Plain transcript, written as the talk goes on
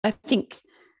I think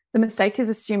the mistake is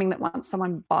assuming that once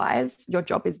someone buys, your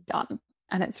job is done.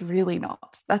 And it's really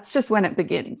not. That's just when it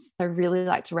begins. I really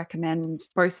like to recommend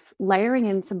both layering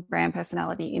in some brand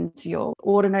personality into your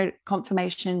order note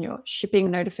confirmation, your shipping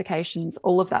notifications,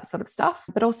 all of that sort of stuff,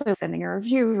 but also sending a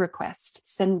review request,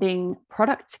 sending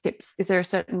product tips. Is there a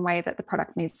certain way that the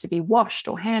product needs to be washed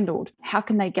or handled? How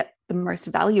can they get the most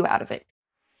value out of it?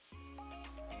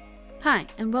 Hi,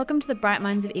 and welcome to the Bright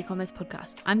Minds of E-commerce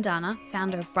podcast. I'm Dana,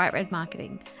 founder of Bright Red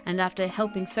Marketing, and after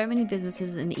helping so many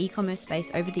businesses in the e-commerce space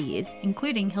over the years,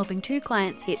 including helping 2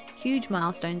 clients hit huge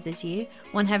milestones this year,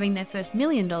 one having their first $1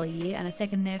 million year and a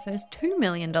second their first $2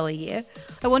 million year,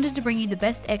 I wanted to bring you the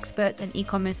best experts and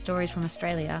e-commerce stories from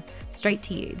Australia straight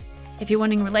to you. If you're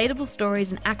wanting relatable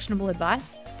stories and actionable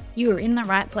advice, you are in the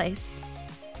right place.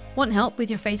 Want help with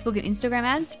your Facebook and Instagram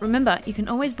ads? Remember, you can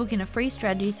always book in a free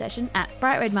strategy session at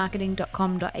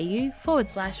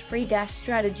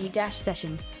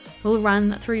brightredmarketing.com.au/free-strategy-session. We'll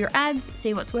run through your ads,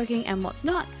 see what's working and what's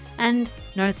not, and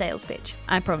no sales pitch,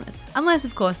 I promise. Unless,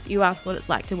 of course, you ask what it's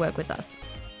like to work with us.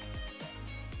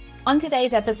 On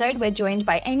today's episode, we're joined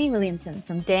by Amy Williamson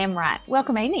from Damn Right.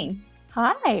 Welcome, Amy.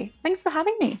 Hi, thanks for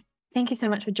having me. Thank you so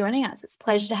much for joining us. It's a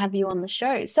pleasure to have you on the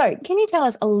show. So can you tell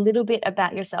us a little bit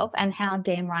about yourself and how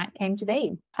Damn Right came to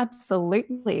be?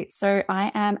 Absolutely. So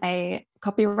I am a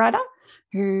copywriter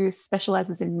who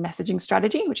specializes in messaging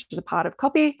strategy, which is a part of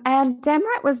copy. And Damn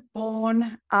Right was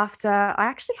born after I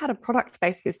actually had a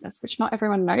product-based business, which not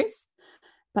everyone knows.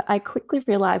 But I quickly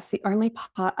realized the only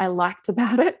part I liked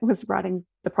about it was writing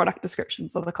the product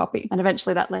descriptions or the copy. And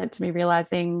eventually that led to me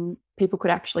realizing people could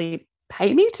actually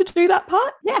pay me to do that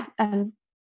part. Yeah. And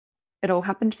it all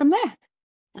happened from there.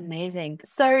 Amazing.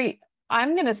 So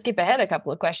I'm going to skip ahead a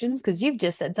couple of questions because you've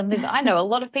just said something that I know a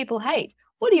lot of people hate.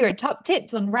 What are your top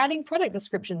tips on writing product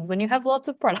descriptions when you have lots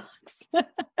of products?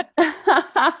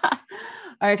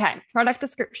 Okay. Product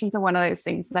descriptions are one of those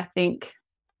things that I think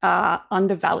are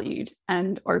undervalued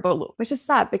and overlooked, which is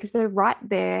sad because they're right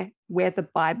there where the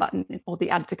buy button or the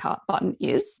add to cart button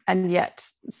is. And yet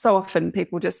so often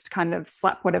people just kind of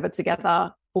slap whatever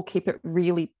together or keep it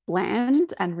really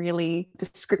bland and really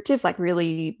descriptive, like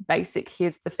really basic.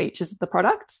 Here's the features of the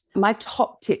product. My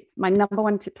top tip, my number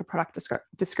one tip for product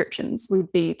descriptions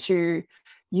would be to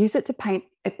use it to paint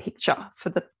a picture for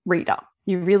the reader.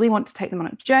 You really want to take them on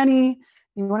a journey.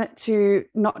 You want it to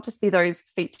not just be those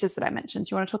features that I mentioned.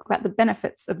 You want to talk about the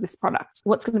benefits of this product,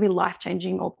 what's going to be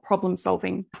life-changing or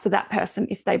problem-solving for that person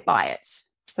if they buy it.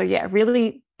 So yeah,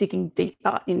 really digging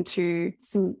deeper into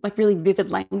some like really vivid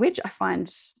language. I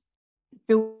find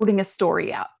building a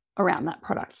story out around that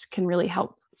product can really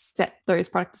help set those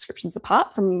product descriptions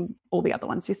apart from all the other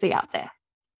ones you see out there.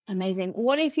 Amazing.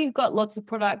 What if you've got lots of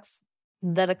products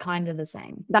that are kind of the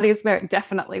same? That is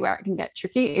definitely where it can get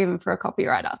tricky, even for a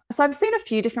copywriter. So I've seen a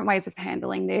few different ways of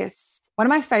handling this. One of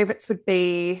my favorites would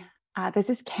be, there's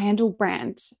this candle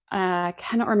brand. I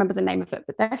cannot remember the name of it,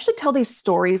 but they actually tell these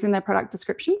stories in their product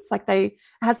descriptions. Like it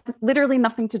has literally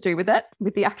nothing to do with it,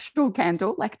 with the actual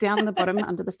candle. Like down the bottom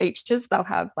under the features, they'll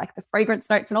have like the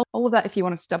fragrance notes and all of that if you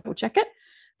wanted to double check it.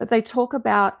 But they talk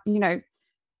about,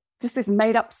 just this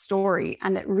made up story,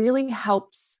 and it really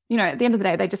helps. At the end of the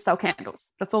day, they just sell candles.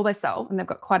 That's all they sell. And they've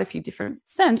got quite a few different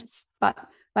scents, but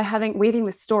by weaving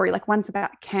this story, like one's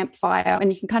about campfire,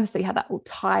 and you can kind of see how that will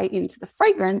tie into the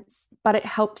fragrance, but it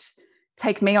helped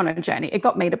take me on a journey. It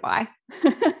got me to buy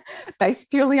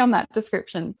based purely on that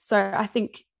description. So I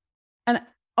think, and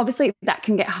obviously that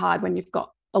can get hard when you've got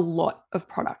a lot of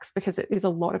products because it is a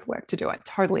lot of work to do. I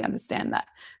totally understand that.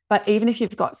 But even if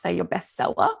you've got, say, your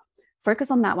bestseller,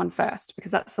 focus on that one first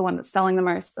because that's the one that's selling the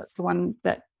most. That's the one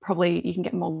that probably you can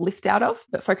get more lift out of,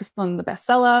 but focus on the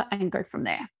bestseller and go from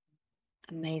there.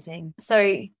 Amazing. So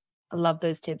I love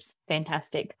those tips.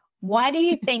 Fantastic. Why do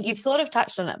you think, you've sort of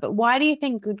touched on it, but why do you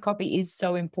think good copy is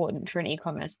so important for an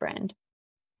e-commerce brand?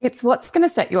 It's what's going to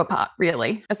set you apart,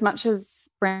 really. As much as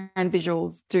brand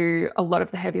visuals do a lot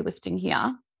of the heavy lifting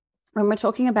here, when we're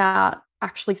talking about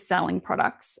actually selling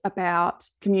products, about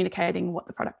communicating what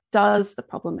the product does, the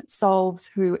problem it solves,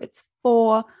 who it's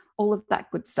for, all of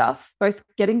that good stuff, both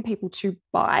getting people to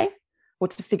buy or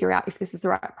to figure out if this is the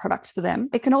right product for them.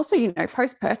 It can also,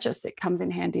 post-purchase, it comes in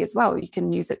handy as well. You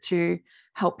can use it to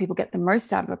help people get the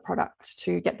most out of a product,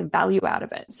 to get the value out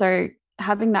of it. So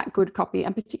having that good copy,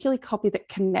 and particularly copy that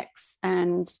connects,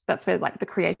 and that's where like the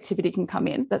creativity can come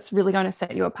in. That's really going to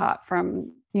set you apart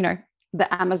from, the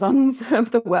Amazons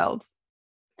of the world.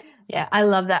 Yeah, I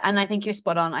love that. And I think you're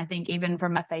spot on. I think even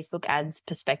from a Facebook ads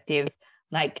perspective,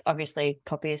 like obviously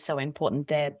copy is so important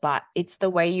there, but it's the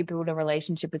way you build a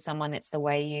relationship with someone. It's the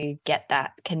way you get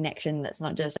that connection. That's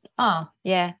not just, oh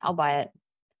yeah, I'll buy it.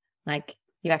 Like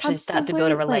you actually start to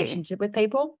build a Absolutely. relationship with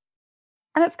people.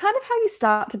 And it's kind of how you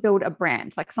start to build a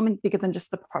brand, like something bigger than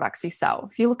just the products you sell.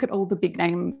 If you look at all the big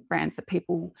name brands that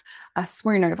people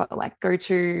swoon over, like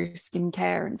GoTo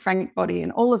Skincare and Frank Body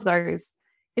and all of those,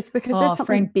 it's because there's something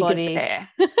Frank bigger Body. there.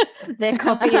 Their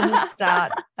copy in the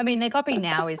start. I mean, their copy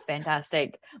now is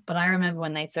fantastic, but I remember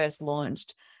when they first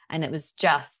launched and it was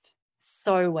just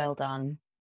so well done.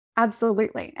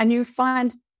 Absolutely. And you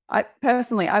find, I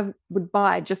would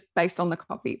buy just based on the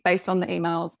copy, based on the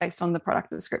emails, based on the product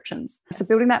descriptions. So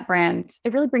building that brand,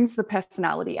 it really brings the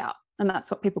personality out, and that's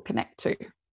what people connect to.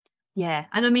 Yeah.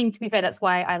 And I mean, to be fair, that's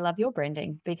why I love your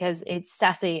branding, because it's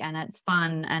sassy and it's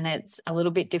fun and it's a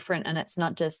little bit different, and it's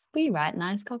not just we write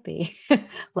nice copy.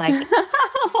 Like,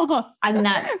 and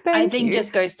that I think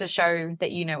just goes to show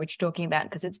that you know what you're talking about,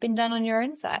 because it's been done on your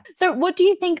own side. So what do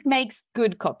you think makes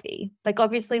good copy? Like,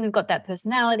 obviously we've got that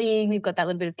personality, we've got that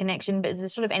little bit of connection, but is there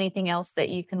sort of anything else that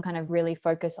you can kind of really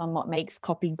focus on what makes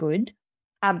copy good?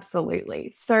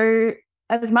 Absolutely. So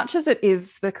as much as it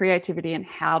is the creativity and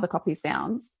how the copy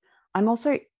sounds, I'm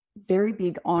also very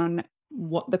big on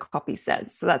what the copy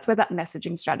says. So that's where that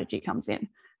messaging strategy comes in.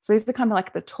 So these are kind of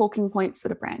like the talking points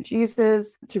that a brand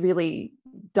uses to really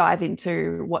dive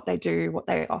into what they do, what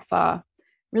they offer,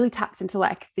 really taps into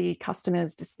like the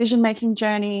customer's decision-making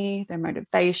journey, their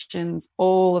motivations,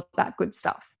 all of that good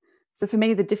stuff. So for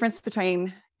me, the difference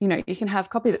between, you can have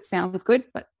copy that sounds good,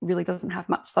 but really doesn't have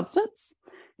much substance.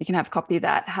 You can have copy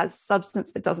that has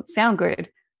substance but doesn't sound good.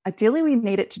 Ideally, we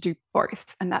need it to do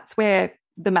both. And that's where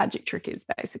the magic trick is,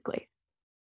 basically.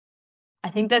 I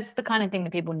think that's the kind of thing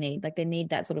that people need. Like, they need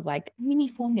that sort of like mini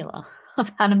formula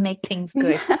of how to make things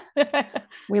good.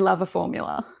 We love a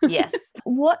formula. Yes.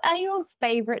 What are your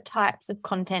favorite types of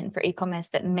content for e-commerce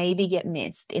that maybe get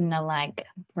missed in the like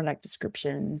product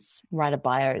descriptions, write a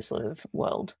bio sort of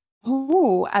world?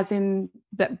 Oh, as in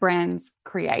that brands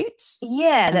create?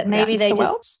 Yeah, that maybe they just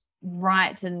world?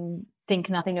 write and think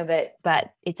nothing of it,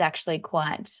 but it's actually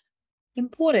quite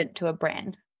important to a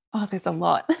brand. Oh, there's a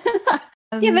lot.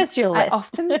 Yeah, that's your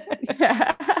list.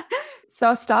 Yeah. So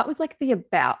I'll start with like the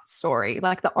about story,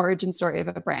 like the origin story of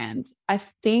a brand. I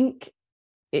think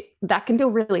that can feel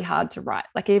really hard to write.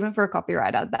 Like, even for a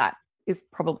copywriter, that is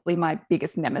probably my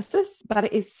biggest nemesis, but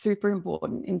it is super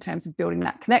important in terms of building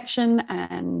that connection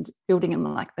and building in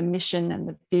like the mission and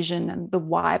the vision and the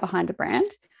why behind a brand,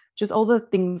 just all the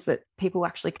things that people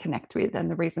actually connect with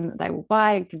and the reason that they will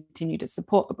buy and continue to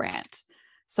support the brand.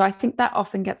 So I think that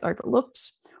often gets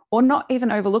overlooked, or not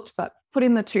even overlooked, but put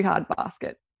in the too hard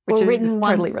basket, which is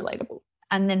totally relatable.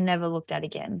 And then never looked at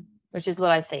again, which is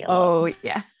what I see a lot. Oh,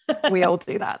 yeah. We all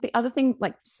do that. The other thing,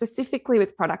 like specifically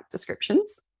with product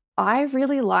descriptions, I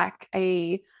really like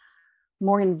a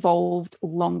more involved,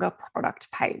 longer product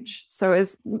page. So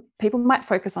as people might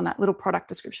focus on that little product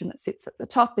description that sits at the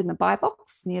top in the buy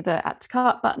box near the add to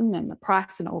cart button and the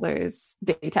price and all those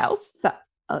details, but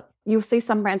you'll see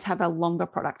some brands have a longer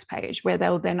product page where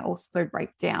they'll then also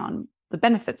break down the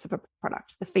benefits of a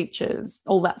product, the features,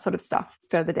 all that sort of stuff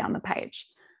further down the page.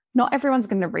 Not everyone's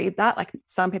going to read that. Like,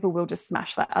 some people will just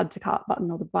smash that add to cart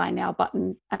button or the buy now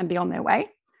button and be on their way.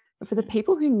 But for the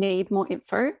people who need more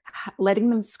info, letting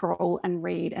them scroll and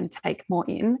read and take more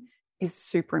in is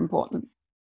super important.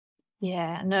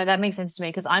 Yeah, no, that makes sense to me,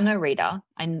 because I'm a reader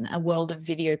in a world of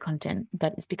video content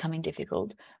that is becoming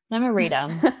difficult. I'm a reader,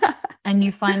 and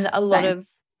you find that a lot of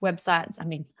websites, I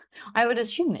mean, I would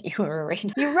assume that you were a reader.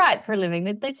 You write for a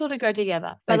living. They sort of go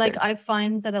together. But like, I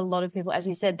find that a lot of people, as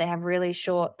you said, they have really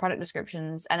short product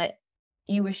descriptions, and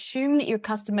you assume that your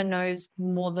customer knows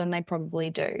more than they probably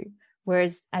do.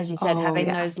 Whereas, as you said, having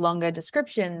those longer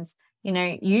descriptions,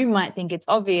 you might think it's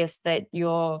obvious that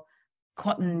your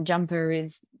cotton jumper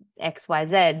is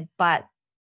XYZ, but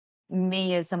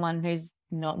me, as someone who's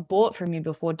not bought from you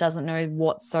before, doesn't know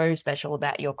what's so special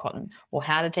about your cotton or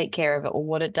how to take care of it or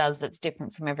what it does that's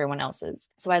different from everyone else's.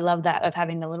 So I love that, of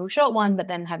having the little short one, but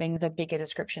then having the bigger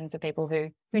description for people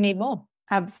who need more.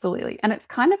 Absolutely. And it's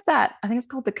kind of that, I think it's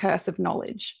called the curse of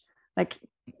knowledge. Like,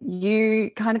 you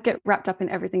kind of get wrapped up in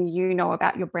everything you know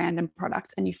about your brand and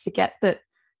product, and you forget that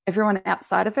everyone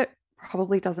outside of it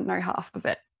probably doesn't know half of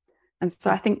it. And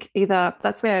so I think either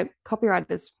that's where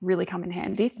copywriters really come in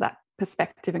handy for that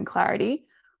perspective and clarity,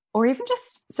 or even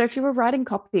just, so if you were writing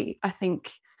copy, I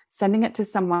think sending it to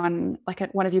someone like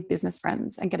one of your business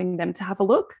friends and getting them to have a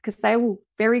look, because they will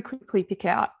very quickly pick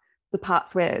out the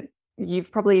parts where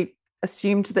you've probably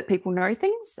assumed that people know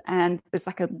things and there's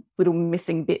like a little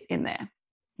missing bit in there.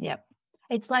 Yep.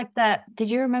 It's like that. Did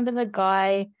you remember the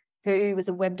guy who was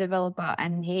a web developer,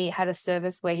 and he had a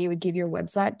service where he would give your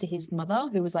website to his mother,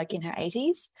 who was like in her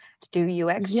 80s, to do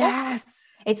UX check. Yes.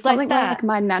 It's Something like that. like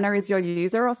my nana is your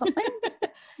user or something.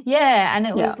 Yeah. And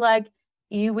it was like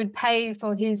you would pay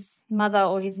for his mother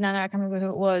or his nana, I can't remember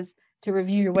who it was, to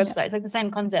review your website. It's like the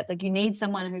same concept. Like you need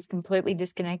someone who's completely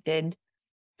disconnected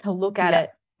to look at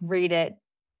it, read it.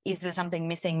 Is there something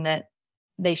missing that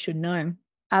they should know?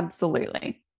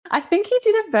 Absolutely. I think he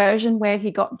did a version where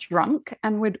he got drunk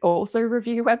and would also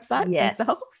review websites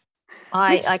himself.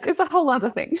 Which is a whole other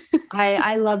thing.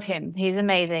 I love him. He's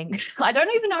amazing. I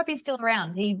don't even know if he's still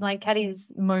around. He like had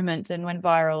his moment and went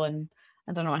viral, and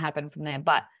I don't know what happened from there.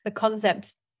 But the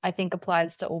concept, I think,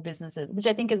 applies to all businesses, which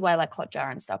I think is why like Hotjar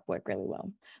and stuff work really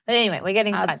well. But anyway, we're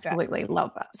getting sidetracked. Absolutely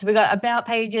love that. So we've got about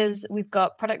pages, we've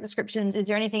got product descriptions. Is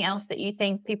there anything else that you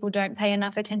think people don't pay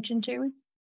enough attention to?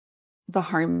 The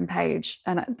homepage.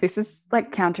 And this is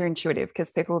like counterintuitive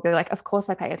because people will be like, of course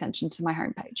I pay attention to my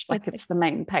homepage. Like it's the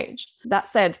main page. That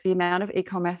said, the amount of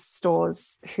e-commerce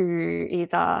stores who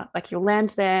either like you'll land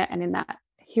there and in that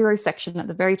hero section at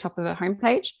the very top of a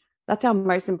homepage, that's our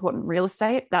most important real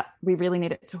estate that we really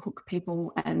need it to hook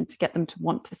people and to get them to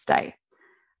want to stay.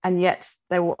 And yet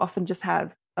they will often just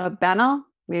have a banner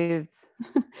with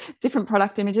different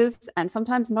product images and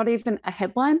sometimes not even a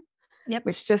headline,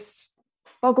 which just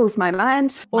boggles my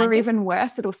mind. Or even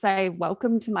worse, it'll say,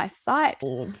 welcome to my site.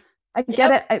 I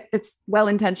get it. It's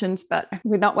well-intentioned, but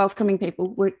we're not welcoming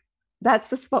people. That's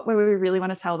the spot where we really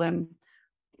want to tell them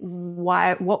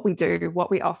what we do, what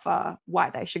we offer,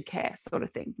 why they should care, sort of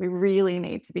thing. We really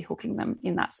need to be hooking them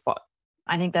in that spot.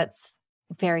 I think that's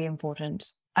very important.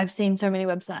 I've seen so many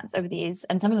websites over the years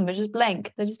and some of them are just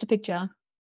blank. They're just a picture.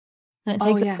 And it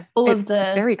takes all of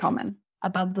the very common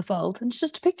above the fold. And it's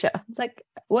just a picture. It's like,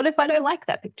 what if I don't like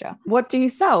that picture? What do you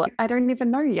sell? I don't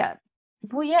even know yet.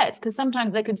 Well, yes, because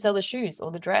sometimes they could sell the shoes or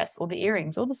the dress or the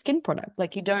earrings or the skin product.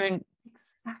 Like you don't.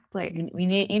 Exactly. You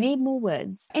need more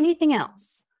words. Anything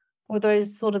else? Or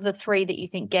those sort of the three that you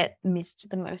think get missed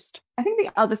the most? I think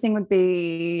the other thing would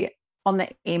be on the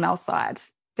email side,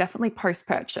 definitely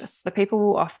post-purchase. So people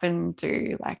will often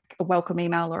do like a welcome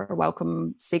email or a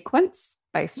welcome sequence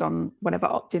based on whatever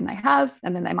opt-in they have.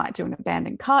 And then they might do an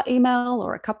abandoned cart email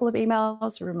or a couple of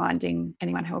emails reminding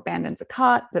anyone who abandons a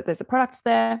cart that there's a product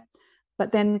there.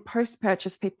 But then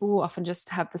post-purchase, people will often just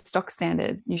have the stock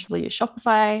standard, usually your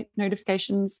Shopify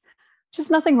notifications. Just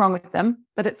nothing wrong with them,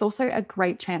 but it's also a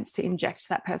great chance to inject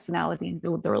that personality and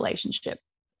build the relationship.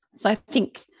 So I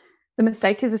think the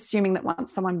mistake is assuming that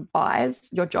once someone buys,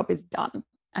 your job is done.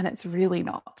 And it's really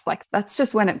not. Like that's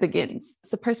just when it begins.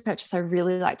 So post-purchase, I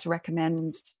really like to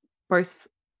recommend both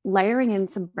layering in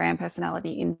some brand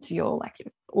personality into your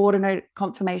order note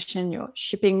confirmation, your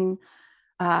shipping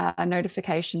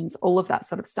notifications, all of that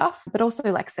sort of stuff, but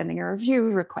also like sending a review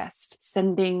request,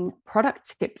 sending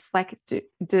product tips. Like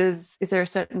is there a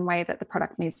certain way that the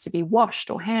product needs to be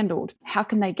washed or handled? How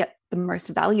can they get the most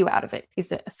value out of it?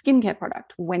 Is it a skincare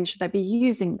product? When should they be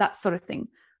using that sort of thing?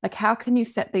 Like how can you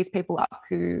set these people up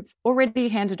who've already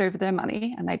handed over their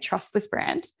money and they trust this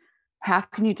brand? How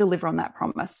can you deliver on that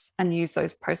promise and use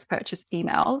those post-purchase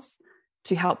emails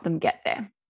to help them get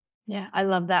there? Yeah, I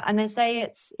love that. And they say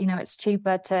it's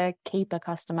cheaper to keep a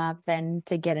customer than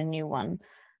to get a new one.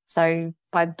 So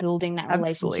by building that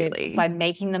relationship, by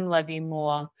making them love you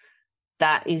more,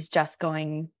 that is just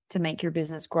going to make your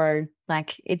business grow.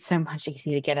 Like it's so much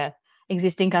easier to get a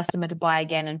existing customer to buy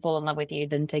again and fall in love with you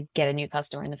than to get a new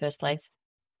customer in the first place.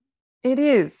 It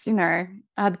is,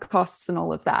 add costs and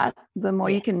all of that. The more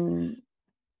you can,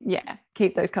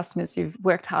 keep those customers you've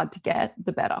worked hard to get,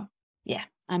 the better. Yeah.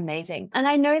 Amazing. And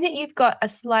I know that you've got a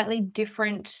slightly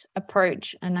different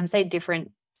approach, and I'm saying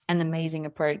different and amazing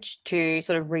approach to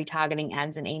sort of retargeting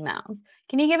ads and emails.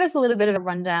 Can you give us a little bit of a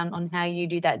rundown on how you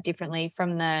do that differently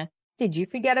from did you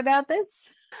forget about this?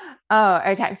 Oh,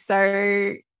 okay.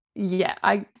 So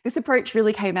this approach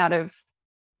really came out of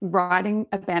writing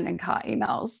abandoned cart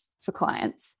emails for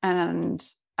clients. And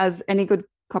as any good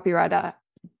copywriter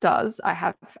does, I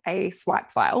have a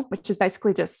swipe file, which is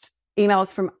basically just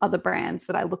emails from other brands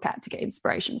that I look at to get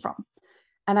inspiration from.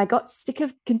 And I got sick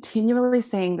of continually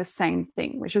seeing the same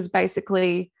thing, which was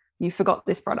basically, you forgot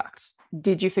this product.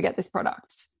 Did you forget this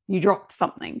product? You dropped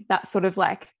something. That sort of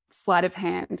like sleight of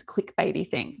hand, clickbaity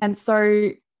thing. And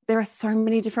so there are so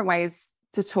many different ways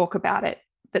to talk about it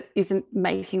that isn't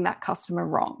making that customer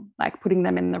wrong, like putting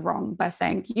them in the wrong by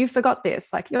saying, you forgot this,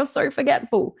 like you're so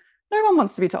forgetful. No one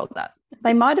wants to be told that.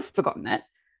 They might have forgotten it,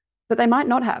 but they might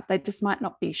not have. They just might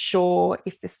not be sure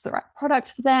if this is the right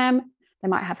product for them. They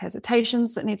might have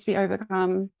hesitations that need to be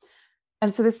overcome.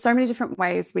 And so there's so many different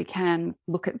ways we can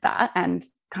look at that and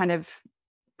kind of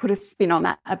put a spin on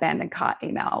that abandoned cart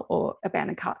email or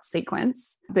abandoned cart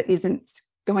sequence that isn't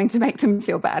going to make them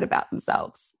feel bad about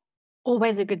themselves.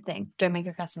 Always a good thing. Don't make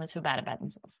your customers feel bad about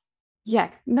themselves.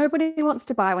 Yeah, nobody wants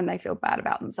to buy when they feel bad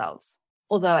about themselves.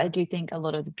 Although I do think a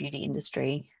lot of the beauty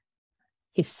industry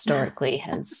historically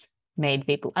has made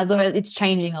people, although it's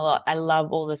changing a lot. I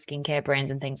love all the skincare brands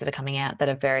and things that are coming out that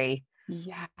are very,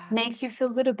 makes you feel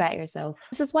good about yourself.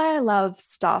 This is why I love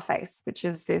Starface, which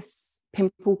is this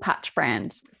pimple patch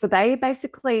brand. So they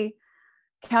basically,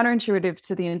 counterintuitive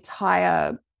to the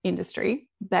entire industry,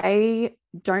 they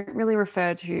don't really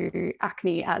refer to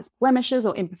acne as blemishes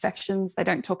or imperfections. They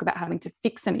don't talk about having to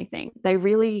fix anything. They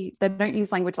don't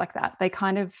use language like that.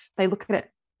 They look at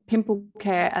it, pimple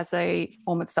care, as a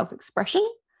form of self-expression.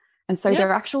 And so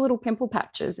they're actual little pimple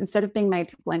patches. Instead of being made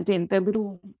to blend in, they're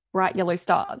little bright yellow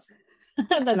stars.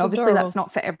 And obviously adorable. That's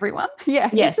not for everyone. Yeah,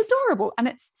 yes. It's adorable. And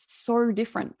it's so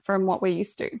different from what we're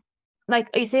used to. Like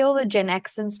you see all the Gen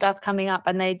X and stuff coming up,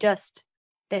 and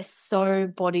they're so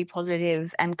body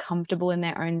positive and comfortable in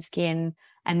their own skin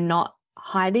and not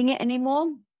hiding it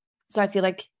anymore. So I feel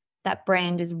like that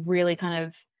brand is really kind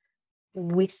of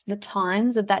with the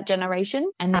times of that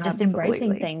generation, and they're just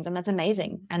embracing things, and that's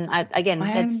amazing. And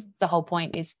that's the whole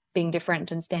point, is being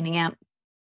different and standing out.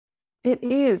 It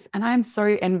is. And I'm so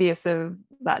envious of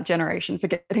that generation for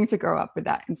getting to grow up with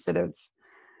that instead of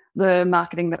the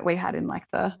marketing that we had in like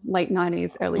the late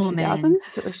 90s, early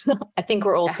 2000s. I think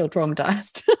we're all still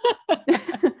traumatized.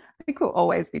 I think we'll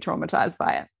always be traumatized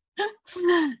by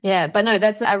it. Yeah, but no,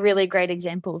 that's a really great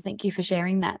example. Thank you for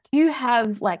sharing that. Do you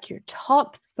have like your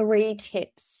top 3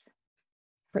 tips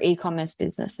for e-commerce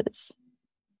businesses?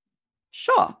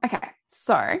 Sure. Okay.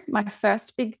 So my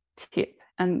first big tip,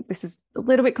 and this is a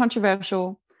little bit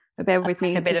controversial, but bear with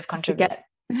me. A bit of controversy.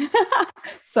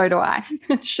 So do I.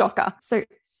 Shocker. So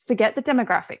forget the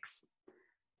demographics.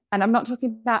 And I'm not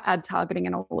talking about ad targeting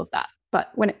and all of that,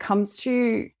 but when it comes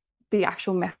to the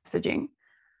actual messaging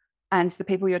and the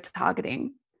people you're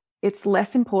targeting, it's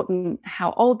less important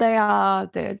how old they are,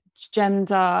 their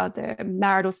gender, their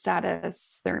marital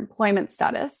status, their employment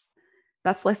status.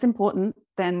 That's less important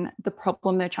than the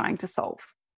problem they're trying to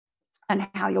solve and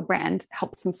how your brand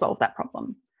helps them solve that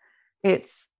problem.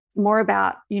 It's more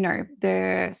about,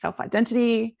 their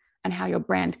self-identity and how your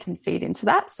brand can feed into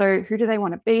that. So who do they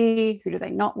want to be? Who do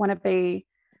they not want to be?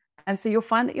 And so you'll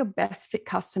find that your best fit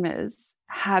customers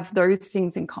have those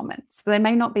things in common. So they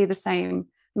may not be the same,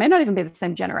 may not even be the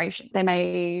same generation.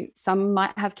 Some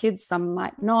might have kids, some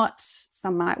might not,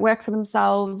 some might work for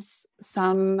themselves,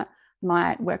 some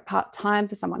might work part-time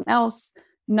for someone else.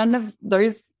 None of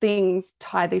those things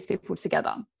tie these people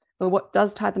together. But what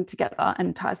does tie them together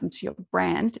and ties them to your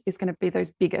brand is going to be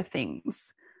those bigger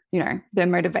things, their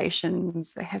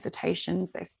motivations, their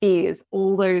hesitations, their fears,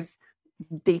 all those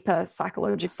deeper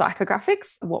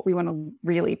psychographics, what we want to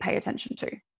really pay attention to.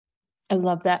 I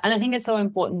love that. And I think it's so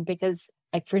important because,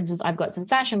 like, for instance, I've got some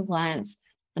fashion clients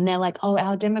and they're like, oh,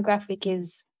 our demographic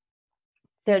is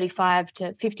 35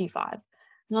 to 55.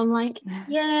 And I'm like,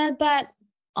 yeah, but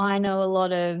I know a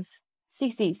lot of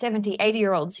 60, 70,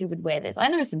 80-year-olds who would wear this. I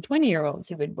know some 20-year-olds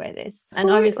who would wear this. Absolutely.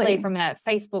 And obviously from a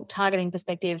Facebook targeting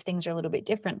perspective, things are a little bit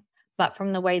different. But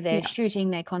from the way they're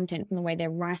shooting their content, from the way they're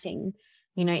writing,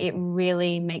 it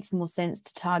really makes more sense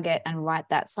to target and write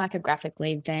that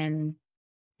psychographically than,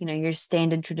 your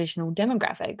standard traditional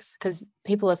demographics, because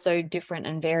people are so different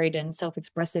and varied and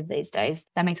self-expressive these days.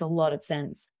 That makes a lot of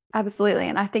sense. Absolutely.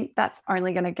 And I think that's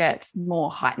only going to get more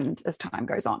heightened as time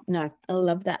goes on. No, I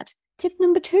love that. Tip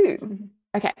number 2.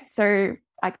 Okay. So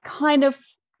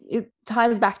it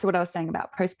ties back to what I was saying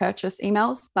about post-purchase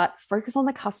emails, but focus on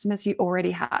the customers you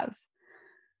already have.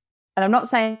 And I'm not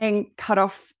saying cut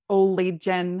off all lead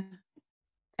gen,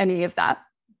 any of that,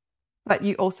 but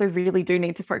you also really do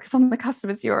need to focus on the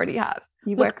customers you already have.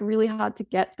 You work really hard to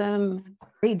get them.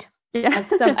 Agreed. Yeah.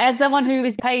 As someone who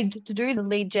is paid to do the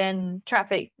lead gen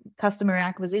traffic customer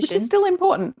acquisition, which is still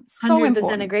important. So 100%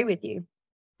 important. Agree with you.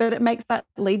 But it makes that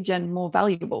lead gen more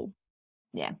valuable.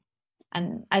 Yeah.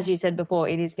 And as you said before,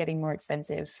 it is getting more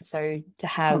expensive. So to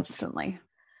have constantly,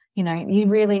 you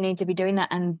really need to be doing that.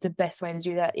 And the best way to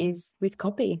do that is with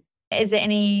copy. Is there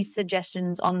any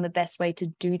suggestions on the best way to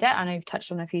do that? I know you've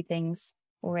touched on a few things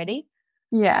already.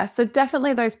 Yeah, so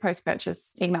definitely those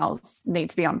post-purchase emails need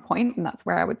to be on point, and that's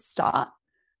where I would start.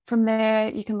 From there,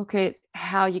 you can look at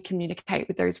how you communicate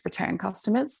with those return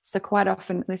customers. So quite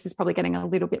often, this is probably getting a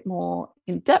little bit more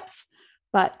in depth,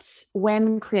 but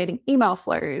when creating email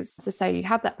flows, to say you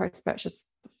have that post-purchase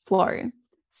flow,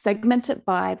 segment it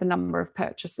by the number of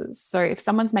purchases. So if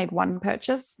someone's made 1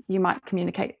 purchase, you might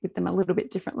communicate with them a little bit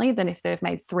differently than if they've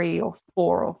made 3 or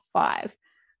 4 or 5.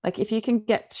 Like if you can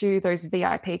get to those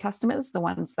VIP customers, the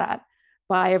ones that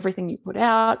buy everything you put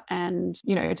out and,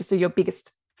 just so your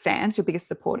biggest fans, your biggest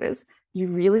supporters, you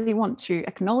really want to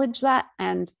acknowledge that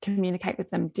and communicate with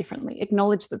them differently.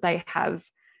 Acknowledge that they have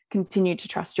continued to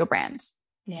trust your brand.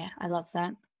 Yeah, I love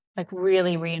that. Like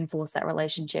really reinforce that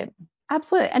relationship.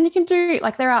 Absolutely. And you can do,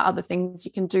 like, there are other things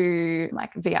you can do,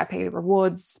 like VIP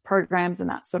rewards programs and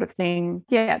that sort of thing.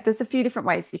 Yeah, there's a few different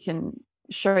ways you can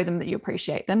show them that you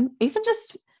appreciate them. Even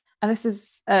just, and this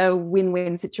is a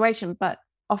win-win situation, but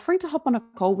offering to hop on a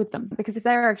call with them, because if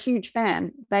they're a huge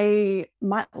fan, they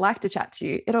might like to chat to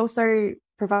you. It also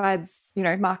provides,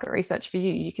 market research for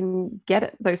you. You can get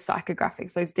at those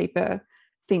psychographics, those deeper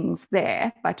things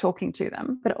there by talking to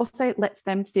them, but it also lets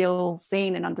them feel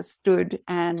seen and understood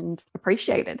and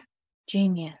appreciated.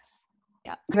 Genius.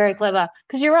 Yeah, very clever.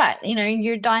 Because you're right.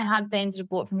 Your diehard fans that have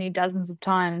bought from you dozens of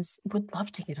times would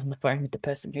love to get on the phone with the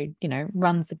person who,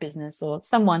 runs the business or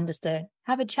someone just to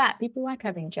have a chat. People like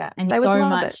having chat. And they would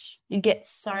love it. You get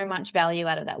so much value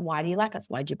out of that. Why do you like us?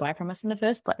 Why did you buy from us in the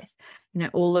first place?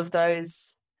 All of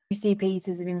those juicy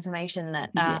pieces of information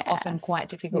that are often quite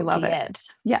difficult to get.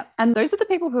 Yeah. And those are the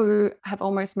people who have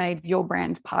almost made your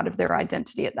brand part of their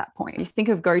identity at that point. You think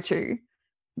of GoTo,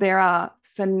 there are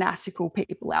fanatical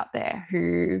people out there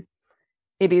who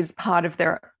it is part of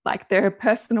their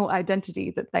personal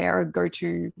identity that they are a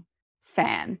GoTo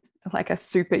fan, like a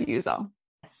super user.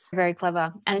 Yes, very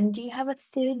clever. And do you have a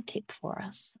third tip for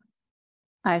us?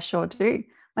 I sure do.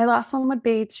 My last one would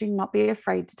be to not be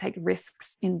afraid to take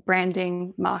risks in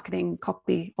branding, marketing,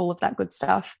 copy, all of that good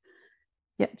stuff.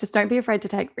 Yeah, just don't be afraid to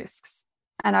take risks.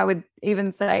 And I would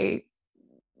even say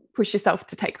push yourself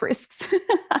to take risks.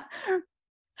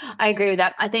 I agree with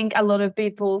that. I think a lot of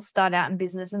people start out in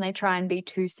business and they try and be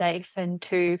too safe and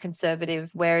too conservative,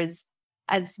 whereas,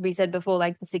 as we said before,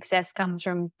 like the success comes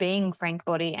from being Frank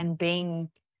Body and being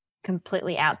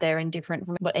completely out there and different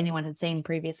from what anyone had seen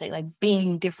previously. Like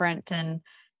being different and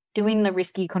doing the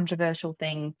risky, controversial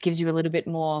thing gives you a little bit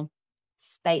more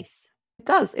space. It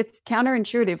does. It's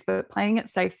counterintuitive, but playing it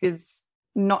safe is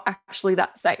not actually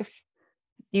that safe.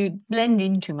 You blend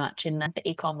in too much in the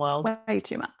e-com world. Way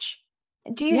too much.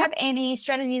 Do you have any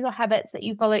strategies or habits that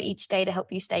you follow each day to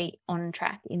help you stay on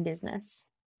track in business?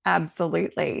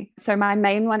 Absolutely. So my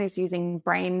main one is using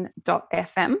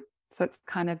brain.fm. So it's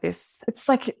kind of it's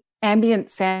like ambient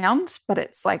sound, but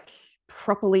it's like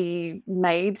properly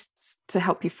made to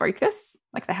help you focus.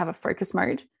 Like they have a focus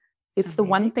mode. It's the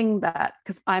one thing that,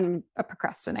 because I'm a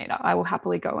procrastinator, I will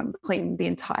happily go and clean the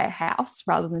entire house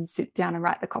rather than sit down and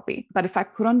write the copy. But if I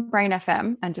put on Brain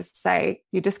FM and just say,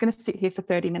 you're just going to sit here for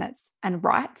 30 minutes and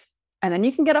write, and then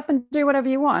you can get up and do whatever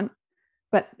you want,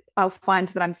 but I'll find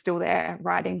that I'm still there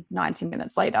writing 90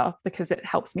 minutes later because it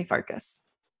helps me focus.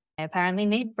 I apparently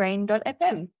need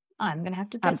brain.fm. I'm going to have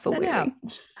to test that out.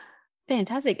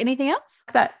 Fantastic. Anything else?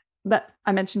 That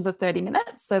I mentioned the 30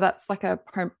 minutes. So that's like a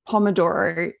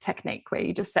Pomodoro technique where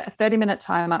you just set a 30-minute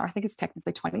timer. I think it's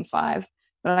technically 25,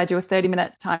 but I do a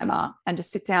 30-minute timer and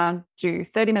just sit down, do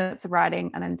 30 minutes of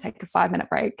writing, and then take a 5-minute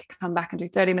break, come back and do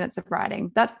 30 minutes of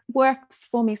writing. That works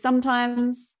for me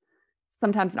sometimes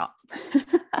not.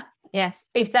 Yes.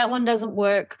 If that one doesn't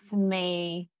work for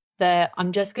me,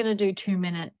 I'm just going to do 2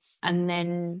 minutes and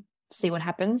then see what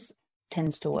happens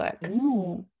tends to work.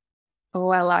 Ooh. Oh,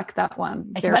 I like that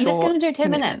one. So I'm just going to do 10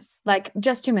 minutes, like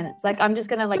just 2 minutes. Like I'm just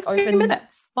going to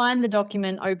find the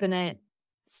document, open it,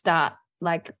 start,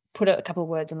 like put a couple of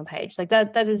words on the page. Like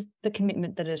that is the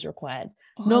commitment that is required.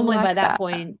 Normally by that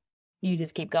point, you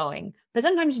just keep going. But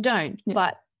sometimes you don't,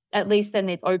 but at least then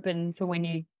it's open for when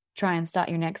you try and start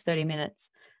your next 30 minutes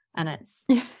and it's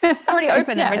already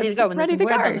open and ready to go. And there's some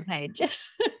words on the page.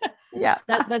 Yeah.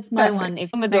 That's my one.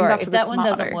 If that one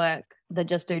doesn't work, the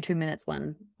just do 2 minutes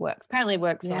one works. Apparently it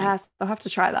works. Yes, I'll have to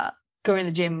try that. Going to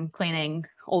the gym, cleaning,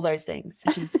 all those things,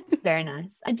 which is very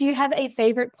nice. Do you have a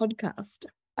favorite podcast?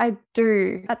 I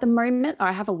do. At the moment,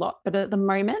 I have a lot, but at the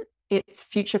moment it's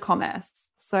Future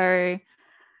Commerce. So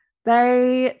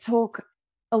they talk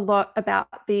a lot about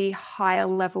the higher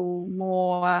level,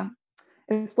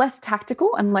 it's less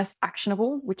tactical and less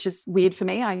actionable, which is weird for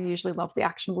me. I usually love the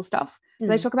actionable stuff.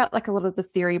 They talk about like a lot of the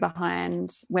theory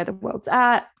behind where the world's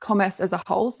at, commerce as a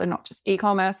whole. So not just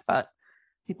e-commerce, but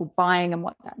people buying and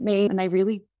what that means. And they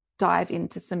really dive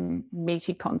into some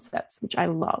meaty concepts, which I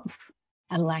love.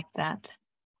 I like that.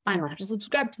 I'm going to have to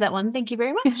subscribe to that one. Thank you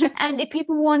very much. And if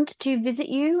people want to visit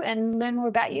you and learn more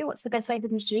about you, what's the best way for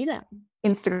them to do that?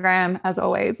 Instagram, as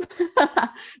always.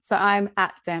 So I'm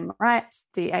at DamnWrite,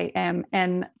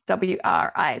 DAMNWRITE,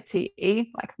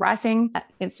 like writing at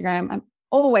Instagram. I'm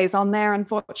always on there,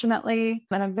 unfortunately,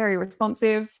 and I'm very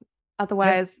responsive.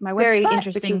 Otherwise, my website, very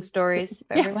interesting stories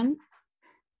for everyone.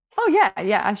 Oh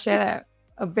yeah. I share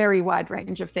a very wide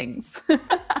range of things.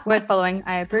 Worth following,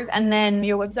 I approve. And then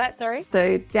your website, sorry?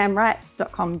 So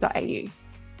damnright.com.au.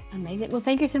 Amazing. Well,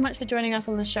 thank you so much for joining us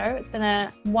on the show. It's been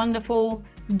a wonderful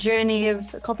journey of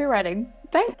copywriting.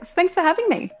 Thanks for having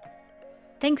me.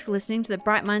 Thanks for listening to the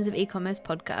Bright Minds of E-commerce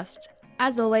podcast.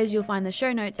 As always, you'll find the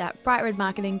show notes at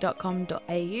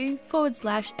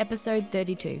brightredmarketing.com.au/episode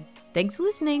 32. Thanks for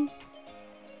listening.